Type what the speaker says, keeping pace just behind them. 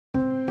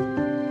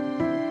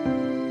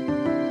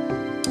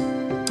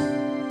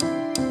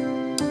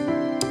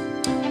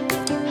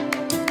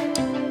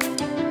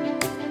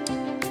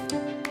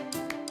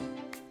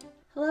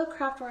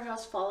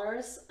House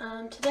followers.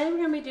 Today we're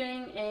going to be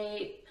doing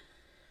a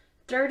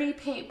dirty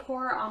paint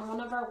pour on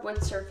one of our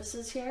wood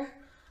surfaces here.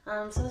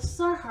 So this is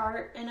our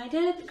heart, and I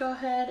did go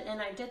ahead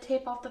and I did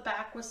tape off the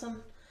back with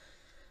some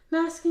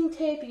masking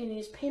tape. You can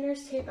use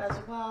painter's tape as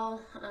well.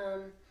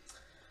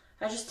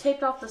 I just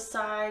taped off the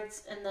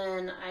sides, and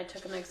then I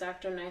took an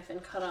X-Acto knife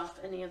and cut off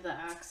any of the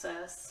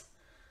excess.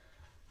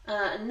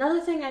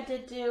 Another thing I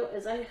did do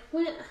is I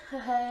went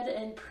ahead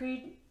and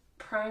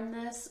pre-primed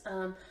this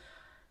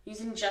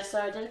using gesso.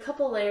 I did a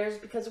couple layers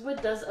because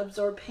wood does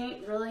absorb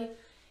paint really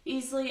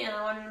easily, and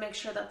I wanted to make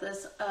sure that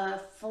this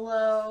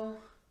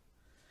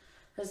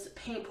this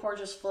paint pour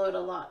just flowed a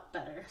lot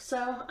better.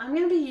 So I'm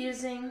going to be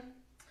using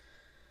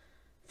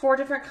 4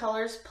 different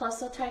colors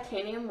plus a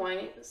titanium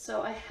white.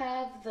 So I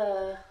have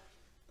the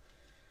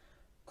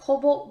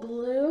cobalt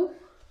blue,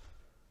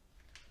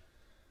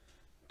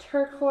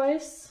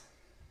 turquoise,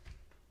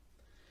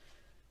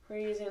 we're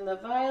using the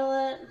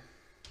violet,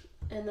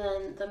 and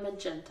then the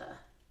magenta.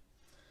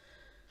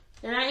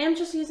 And I am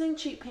just using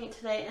cheap paint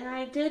today, and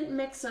I did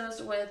mix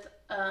those with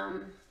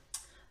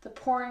the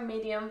pouring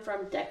medium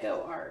from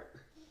Deco Art.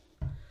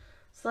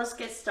 So let's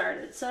get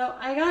started. So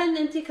I got an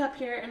empty cup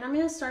here, and I'm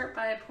going to start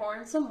by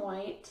pouring some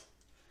white.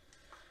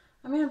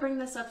 I'm going to bring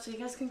this up so you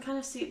guys can kind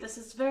of see. This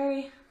is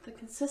the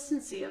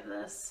consistency of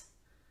this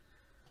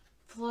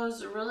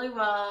flows really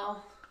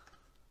well.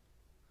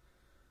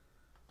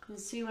 You can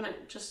see when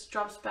it just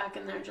drops back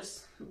in there, it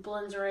just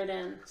blends right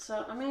in.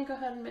 So I'm going to go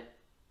ahead and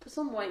put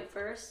some white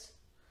first.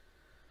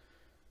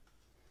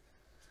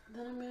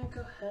 Then I'm going to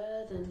go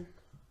ahead and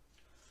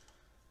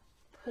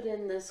put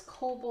in this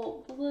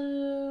cobalt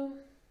blue.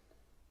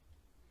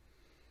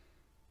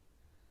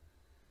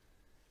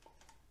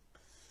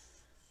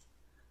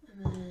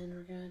 And then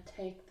we're going to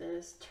take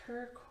this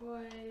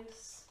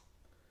turquoise.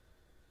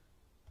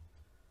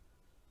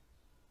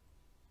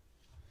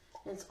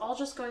 And it's all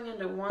just going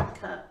into 1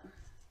 cup.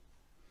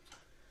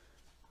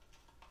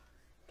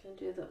 Going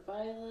to do the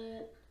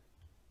violet.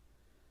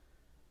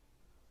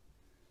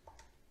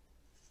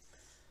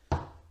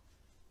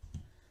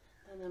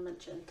 And the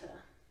magenta.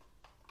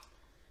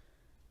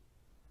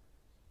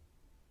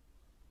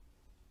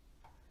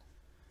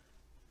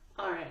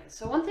 Alright,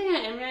 so one thing I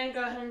am going to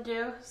go ahead and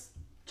do,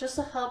 just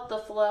to help the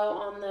flow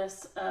on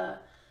this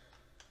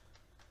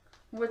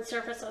wood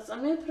surface, is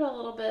I'm going to put a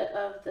little bit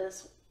of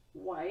this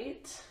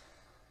white.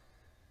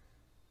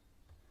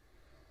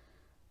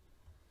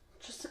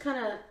 Just to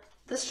kind of,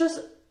 this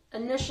just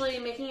initially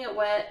making it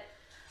wet,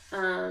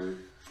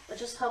 it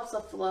just helps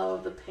the flow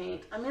of the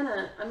paint.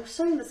 I'm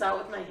sorting this out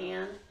with my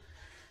hand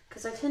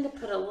because I tend to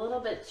put a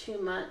little bit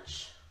too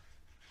much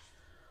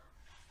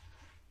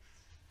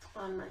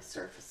on my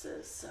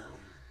surfaces, so,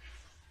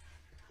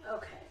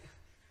 okay.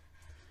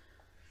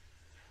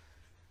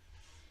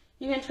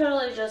 You can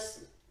totally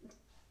just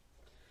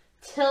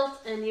tilt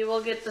and you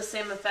will get the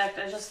same effect.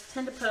 I just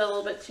tend to put a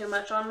little bit too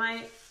much on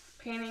my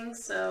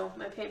paintings, so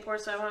my paint pour,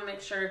 so I want to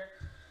make sure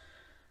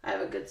I have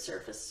a good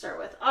surface to start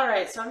with.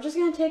 Alright, so I'm just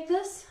going to take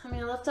this, I'm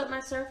going to lift up my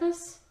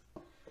surface,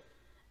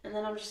 and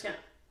then I'm just going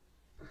to,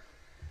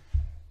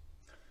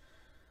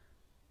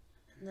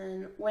 and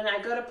then when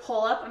I go to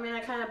pull up, I'm going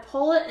to kind of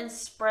pull it and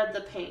spread the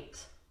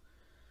paint.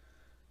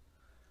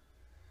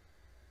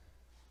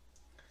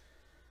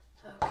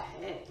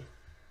 Okay.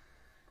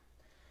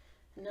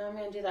 And now I'm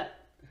going to do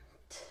that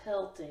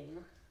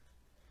tilting.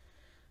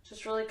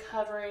 Just really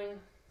covering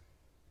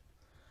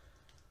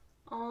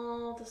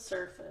all the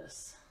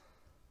surface.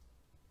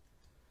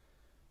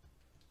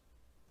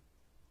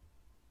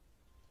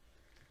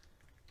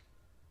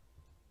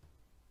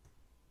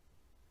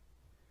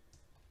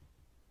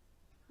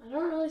 I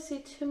don't really see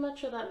too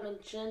much of that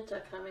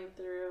magenta coming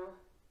through.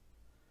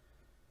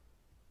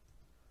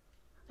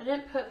 I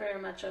didn't put very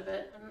much of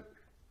it,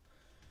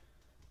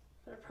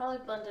 but it probably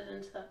blended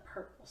into that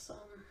purple some.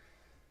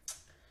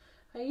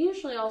 I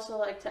usually also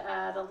like to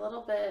add a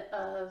little bit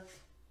of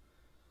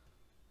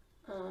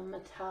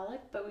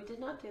metallic, but we did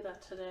not do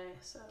that today,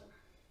 so.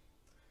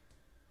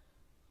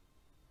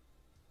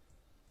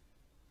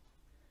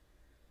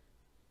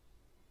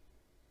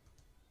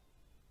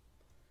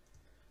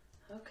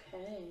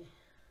 Okay.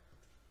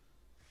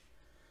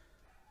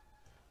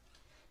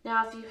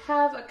 Now if you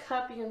have a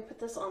cup, you can put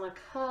this on a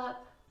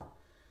cup,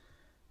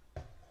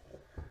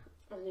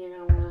 and you're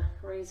going to want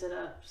to raise it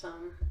up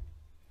some.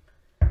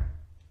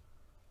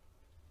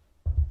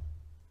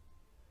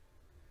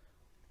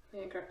 I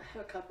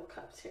have a couple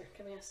cups here.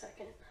 Give me a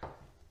second.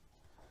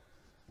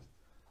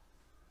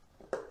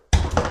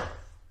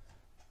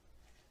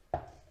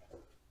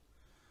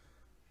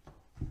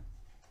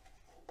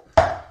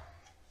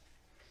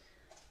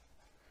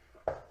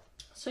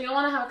 So you'll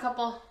want to have a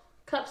couple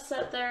cups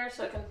set there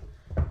so it can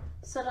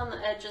sit on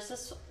the edges.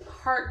 This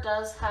heart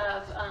does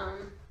have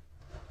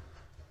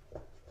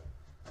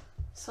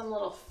some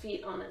little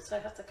feet on it, so I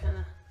have to kind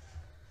of,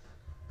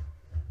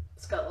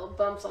 it's got little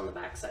bumps on the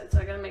backside, so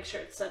I gotta make sure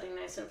it's setting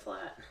nice and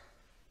flat.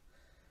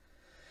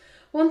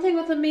 One thing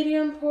with the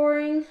medium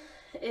pouring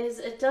is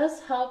it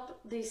does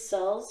help these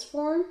cells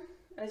form.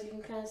 As you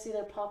can kind of see,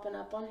 they're popping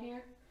up on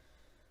here.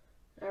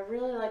 I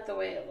really like the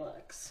way it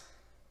looks.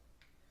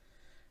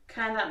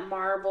 Kind of that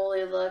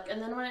marbly look.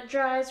 And then when it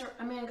dries,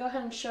 I'm going to go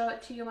ahead and show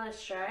it to you when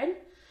it's dried.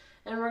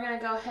 And we're going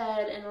to go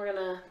ahead and we're going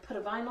to put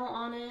a vinyl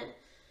on it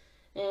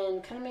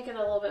and kind of make it a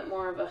little bit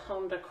more of a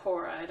home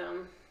decor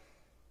item.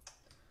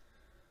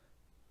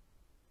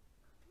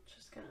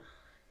 Just going to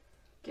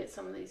get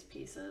some of these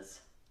pieces.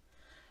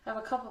 I have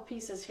a couple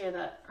pieces here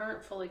that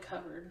aren't fully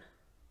covered.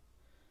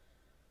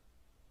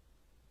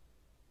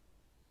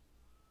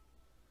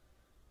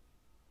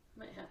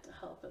 Might have to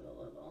help it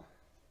a little.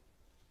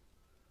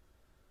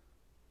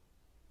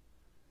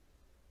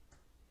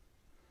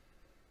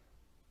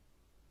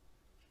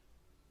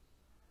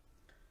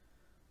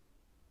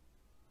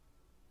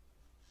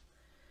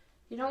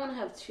 You don't want to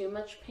have too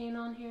much paint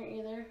on here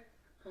either,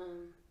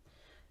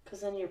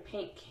 because then your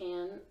paint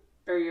can,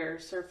 or your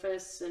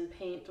surface and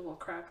paint will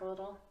crack a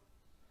little.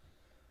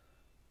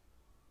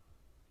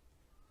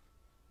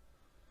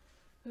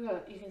 Ooh,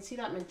 you can see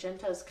that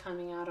magenta is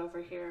coming out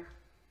over here.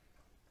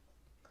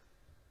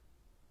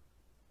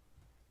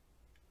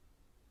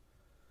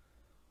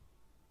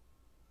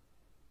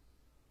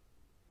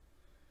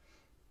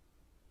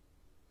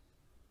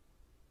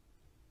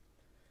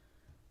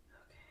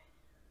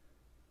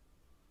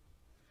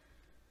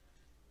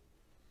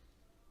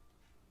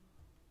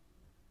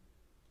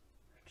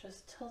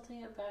 Just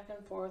tilting it back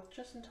and forth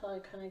just until I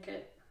kind of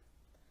get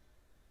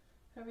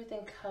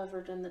everything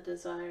covered in the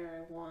desire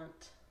I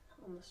want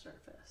on the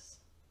surface.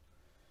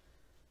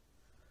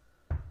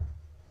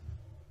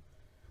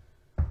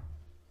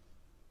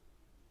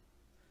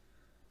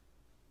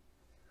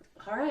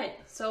 Alright,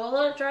 so we'll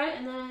let it dry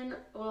and then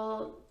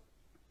we'll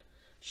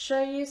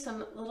show you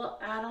some little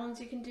add-ons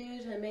you can do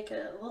to make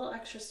it a little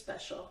extra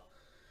special.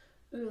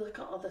 Ooh, look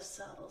at all the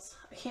cells.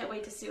 I can't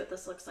wait to see what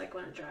this looks like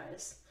when it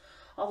dries.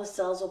 All the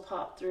cells will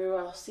pop through.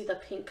 I'll see the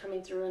pink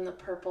coming through and the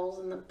purples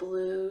and the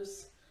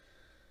blues.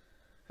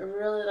 I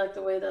really like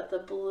the way that the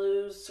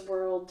blues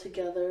swirled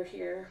together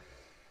here.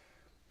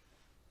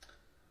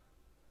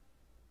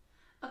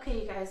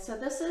 Okay, you guys, so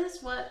this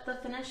is what the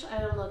finished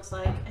item looks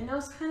like. I know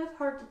it's kind of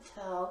hard to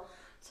tell,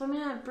 so I'm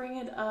going to bring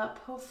it up.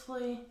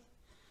 Hopefully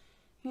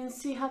you can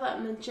see how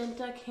that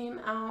magenta came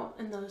out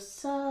in those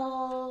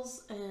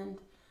cells, and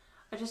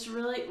I just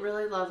really,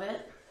 really love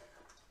it.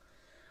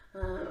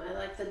 I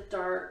like the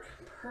dark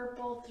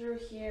purple through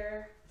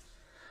here,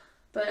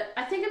 but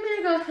I think I'm going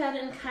to go ahead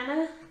and kind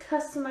of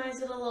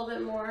customize it a little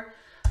bit more.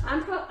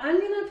 I'm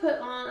going to put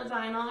on a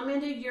vinyl. I'm going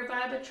to do Your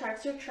Vibe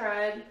Attracts Your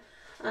Tribe,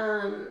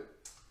 and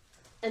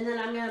then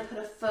I'm going to put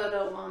a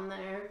photo on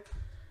there.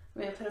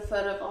 I'm going to put a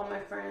photo of all my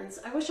friends.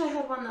 I wish I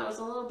had one that was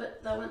a little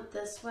bit, that went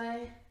this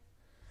way,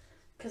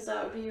 because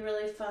that would be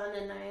really fun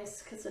and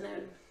nice, because then it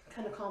would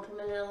kind of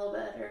complement it a little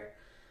better.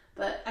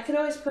 But I could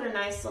always put a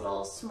nice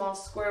little small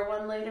square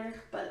one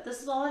later, but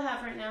this is all I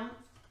have right now.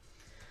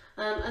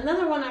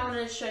 Another one I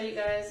wanted to show you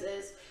guys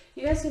is,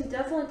 you guys can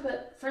definitely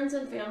put friends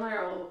and family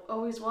are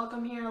always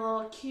welcome here. A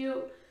little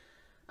cute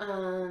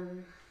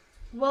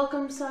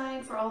welcome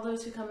sign for all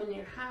those who come in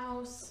your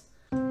house.